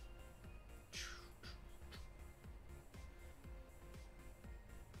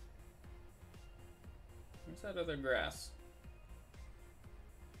 Where's that other grass?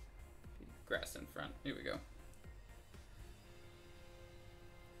 Grass in front. Here we go.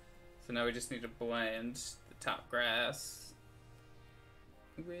 So now we just need to blend the top grass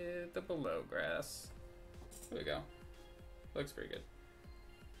with the below grass. There we go. Looks pretty good.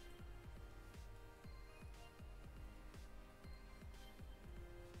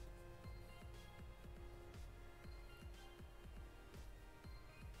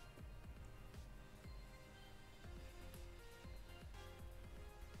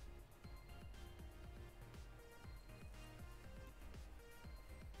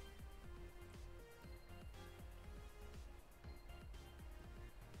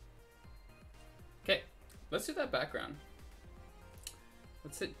 Okay, let's do that background.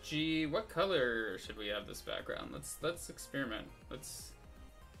 Let's hit G. What color should we have this background? Let's experiment.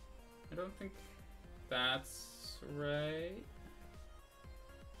 I don't think that's right.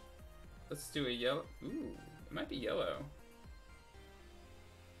 Let's do a yellow. Ooh, it might be yellow.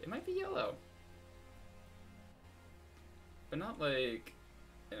 It might be yellow. But not like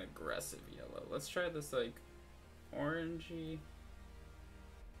an aggressive yellow. Let's try this like orangey.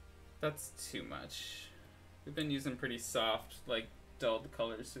 That's too much. We've been using pretty soft, like dulled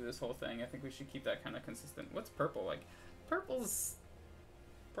colors through this whole thing. I think we should keep that kind of consistent. What's purple like? Purple's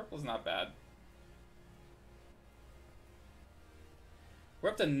not bad. We're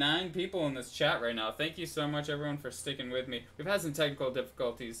up to 9 people in this chat right now. Thank you so much, everyone, for sticking with me. We've had some technical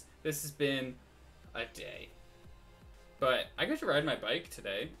difficulties. This has been a day. But I got to ride my bike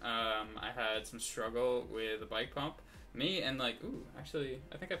today. I had some struggle with the bike pump. Me and like, ooh, actually,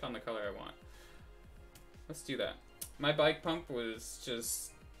 I think I found the color I want. Let's do that. My bike pump was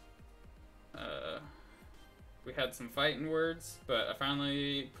just We had some fighting words, but I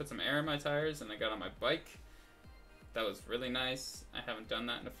finally put some air in my tires and I got on my bike. That was really nice. I haven't done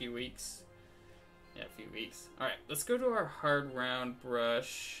that in a few weeks. Yeah, a few weeks. Alright, let's go to our hard round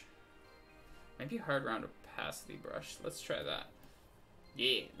brush. Maybe hard round opacity brush. Let's try that.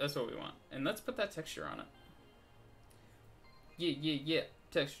 Yeah, that's what we want. And let's put that texture on it. Yeah, yeah, yeah.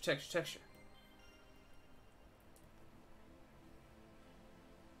 Texture, texture, texture.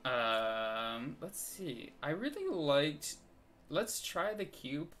 Let's see. I really liked... Let's try the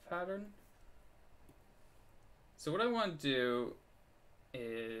cube pattern. So what I want to do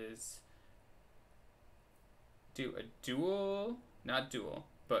is do a dual, not dual,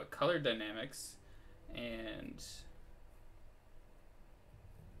 but color dynamics, and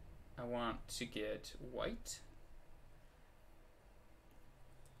I want to get white.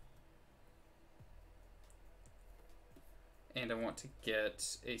 And I want to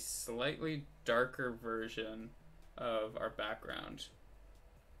get a slightly darker version of our background.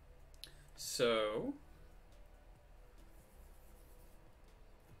 So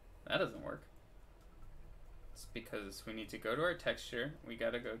that doesn't work. It's because we need to go to our texture. We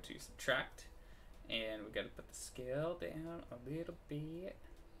gotta go to subtract, and we gotta put the scale down a little bit,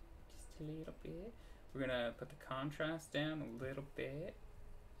 just a little bit. We're gonna put the contrast down a little bit.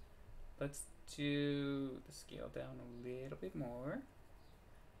 Let's do the scale down a little bit more.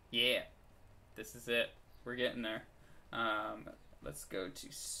 Yeah, this is it. We're getting there. Let's go to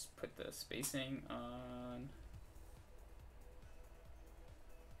put the spacing on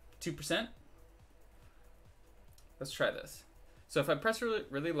 2%. Let's try this. So if I press really,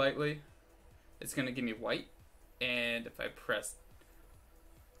 really lightly, it's going to give me white. And if I press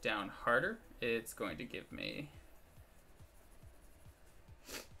down harder, it's going to give me...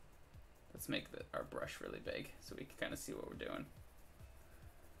 Let's make our brush really big so we can kind of see what we're doing.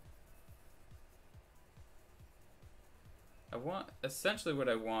 Essentially what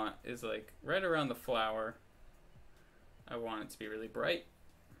I want is like right around the flower, I want it to be really bright.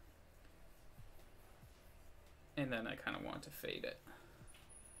 And then I kind of want to fade it.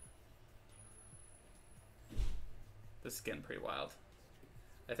 This is getting pretty wild.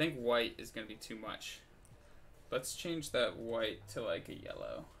 I think white is going to be too much. Let's change that white to like a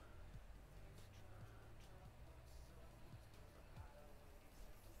yellow.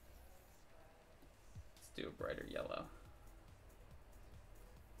 Let's do a brighter yellow.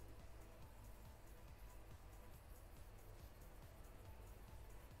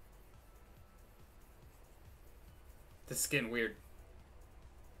 This is getting weird.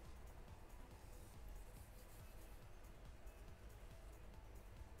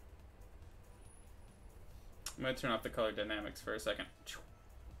 I'm going to turn off the color dynamics for a second.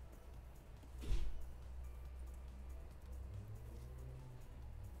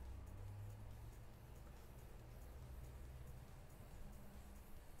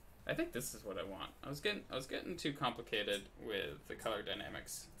 I think this is what I want. I was getting too complicated with the color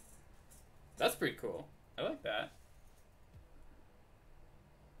dynamics. That's pretty cool. I like that.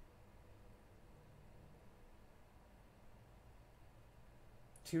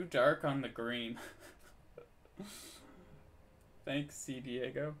 Too dark on the green. Thanks, C.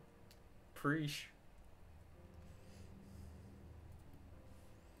 Diego. Preach.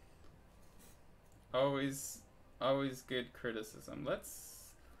 Always good criticism.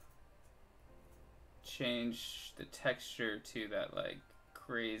 Let's change the texture to that like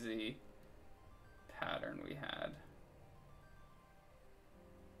crazy pattern we had.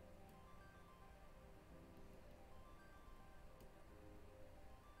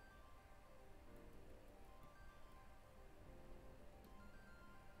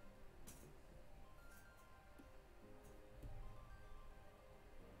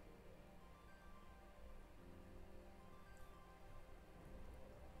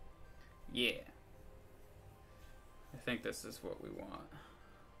 Yeah. I think this is what we want.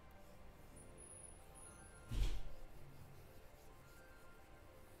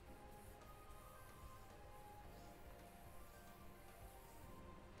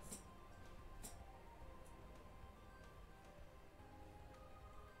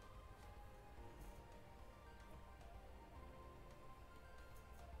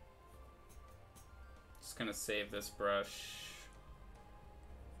 Just gonna save this brush.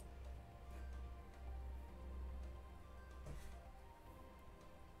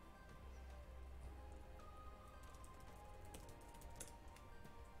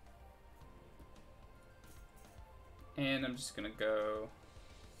 And I'm just gonna go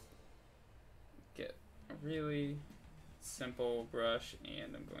get a really simple brush,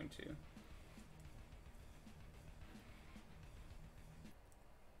 and I'm going to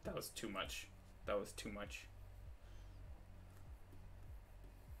That was too much. That was too much.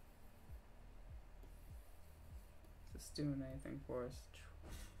 Is this doing anything for us?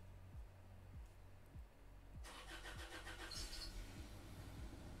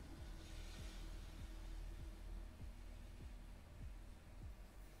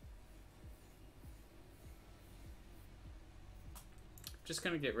 Just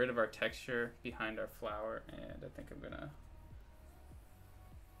gonna get rid of our texture behind our flower, and I think I'm gonna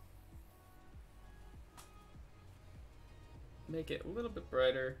make it a little bit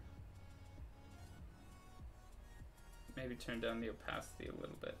brighter. Maybe turn down the opacity a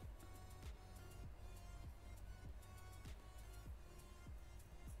little bit.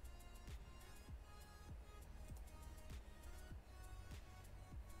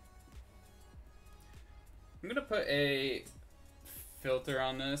 I'm gonna put a filter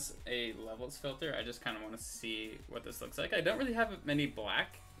on this, a levels filter. I just kind of want to see what this looks like. I don't really have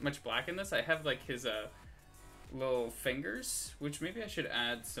much black in this. I have like his little fingers, which maybe I should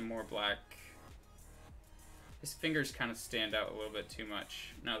add some more black. His fingers kind of stand out a little bit too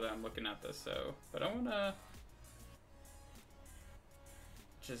much now that I'm looking at this, so, but I want to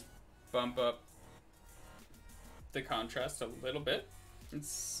just bump up the contrast a little bit and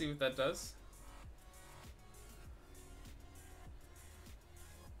see what that does.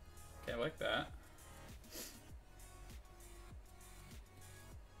 Okay, I like that.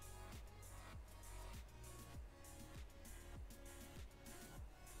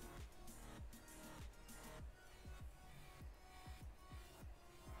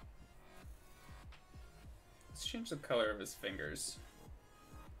 Let's change the color of his fingers.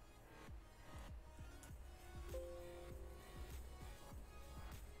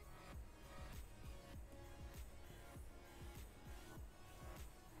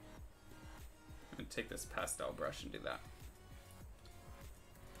 Take this pastel brush and do that.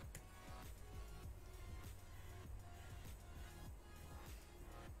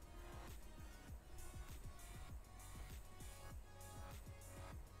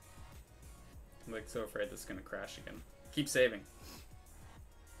 I'm like so afraid this is gonna crash again. Keep saving.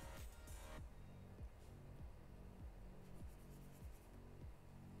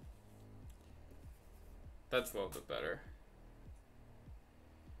 That's a little bit better.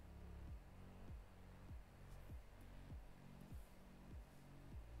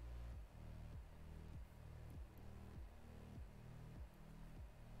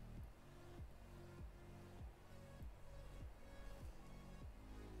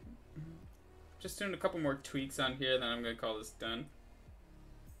 Just doing a couple more tweaks on here, then I'm going to call this done.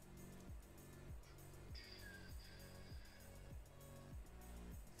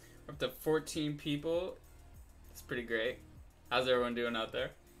 We're up to 14 people. That's pretty great. How's everyone doing out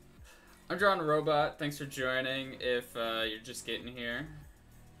there? I'm drawing a robot. Thanks for joining if you're just getting here.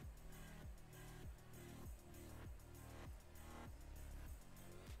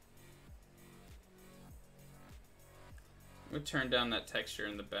 I'm going to turn down that texture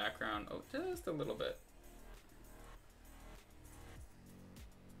in the background. Oh, just a little bit.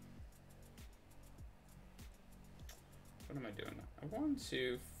 What am I doing? I want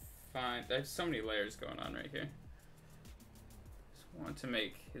to find... I have so many layers going on right here. Just want to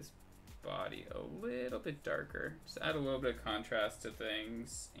make his body a little bit darker. Just add a little bit of contrast to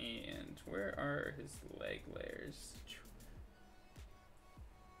things. And where are his leg layers?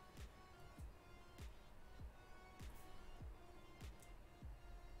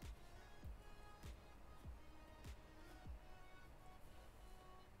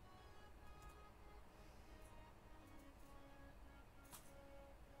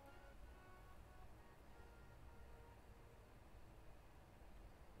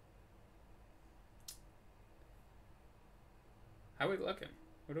 How are we looking?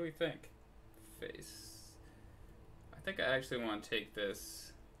 What do we think? Face. I think I actually want to take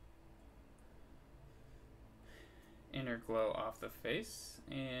this inner glow off the face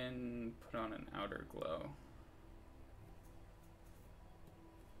and put on an outer glow.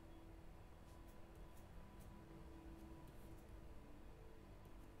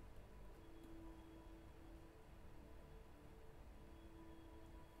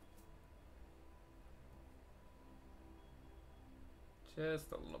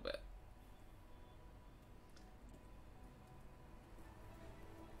 Just a little bit.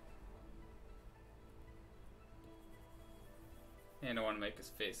 And I want to make his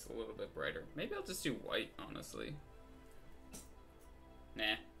face a little bit brighter. Maybe I'll just do white, honestly.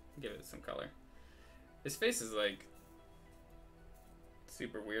 Nah, give it some color. His face is like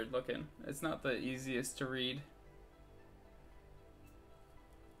super weird looking. It's not the easiest to read.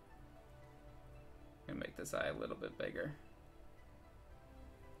 I'm gonna make this eye a little bit bigger.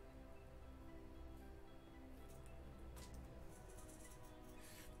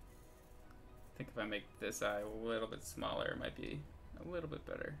 think if I make this eye a little bit smaller, it might be a little bit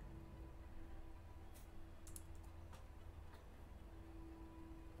better.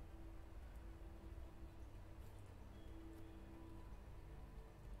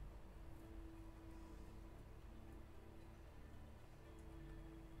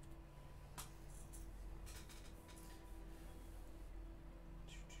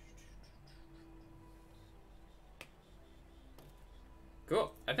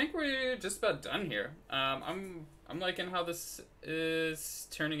 Cool. I think we're just about done here. I'm liking how this is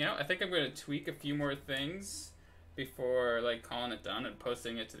turning out. I think I'm going to tweak a few more things before like calling it done and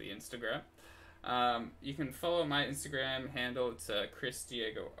posting it to the Instagram. You can follow my Instagram handle. It's Chris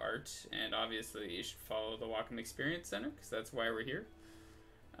Diego Art, and obviously you should follow the Wacom Experience Center because that's why we're here.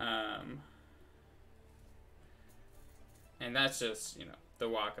 And that's just, you know, the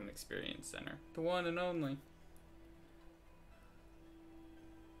Wacom Experience Center, the one and only.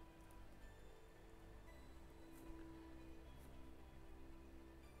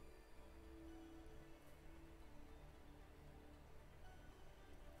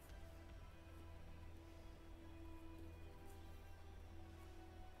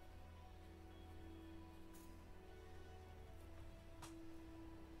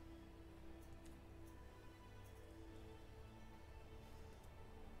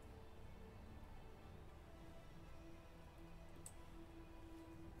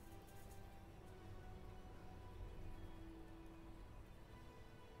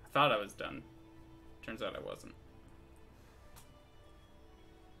 Thought I was done. Turns out I wasn't.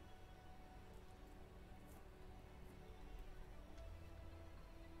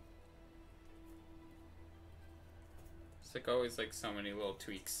 It's like always like so many little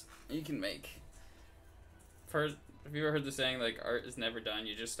tweaks you can make. First, have you ever heard the saying like art is never done,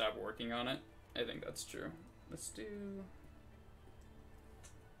 you just stop working on it? I think that's true. Let's do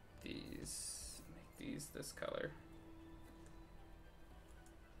these. Make these this color.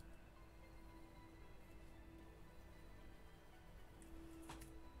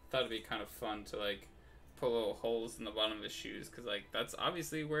 Thought it'd be kind of fun to like put little holes in the bottom of his shoes because like that's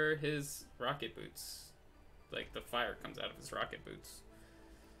obviously where his rocket boots, like the fire comes out of his rocket boots,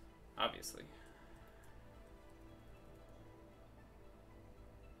 obviously.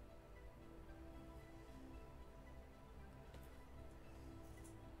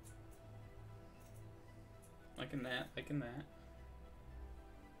 Liking that, liking that.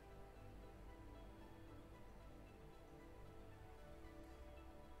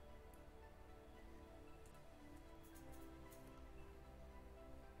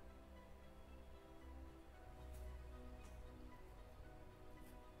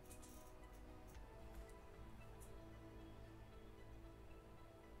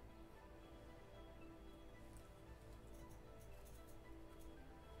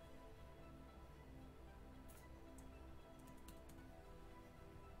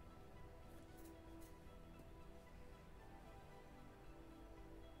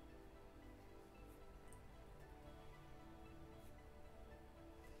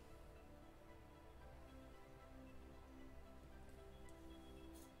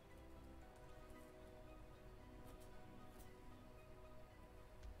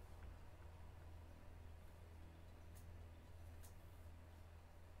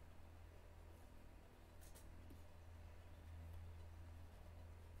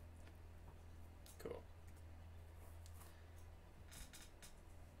 Cool.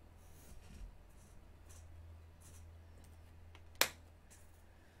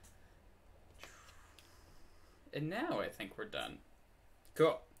 And now I think we're done.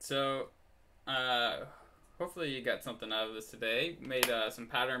 Cool. So, hopefully you got something out of this today. Made some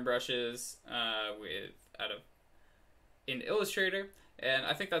pattern brushes in Illustrator, and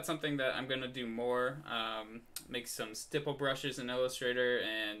I think that's something that I'm gonna do more. Make some stipple brushes in Illustrator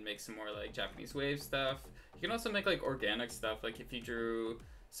and make some more like Japanese wave stuff. You can also make like organic stuff. Like if you drew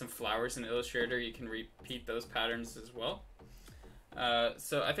some flowers in Illustrator, you can repeat those patterns as well.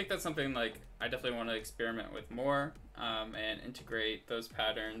 So I think that's something like I definitely want to experiment with more and integrate those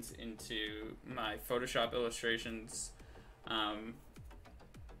patterns into my Photoshop illustrations.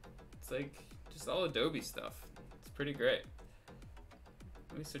 It's like just all Adobe stuff. It's pretty great.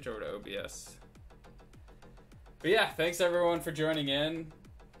 Let me switch over to OBS. But yeah, thanks everyone for joining in.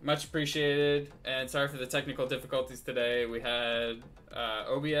 Much appreciated, and sorry for the technical difficulties today. We had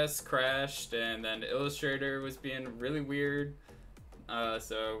OBS crashed, and then Illustrator was being really weird.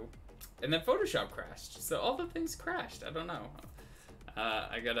 And then Photoshop crashed. So all the things crashed. I don't know.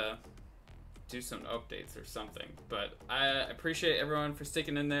 I gotta do some updates or something. But I appreciate everyone for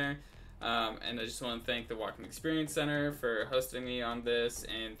sticking in there. And I just want to thank the Wacom Experience Center for hosting me on this,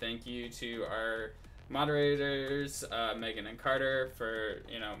 and thank you to our moderators, Megan and Carter, for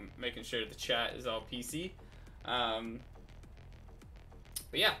making sure the chat is all PC. But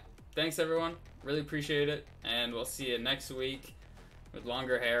yeah, thanks everyone. Really appreciate it, and we'll see you next week with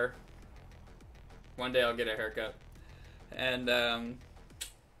longer hair. One day I'll get a haircut. And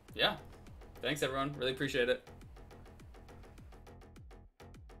yeah, thanks everyone. Really appreciate it.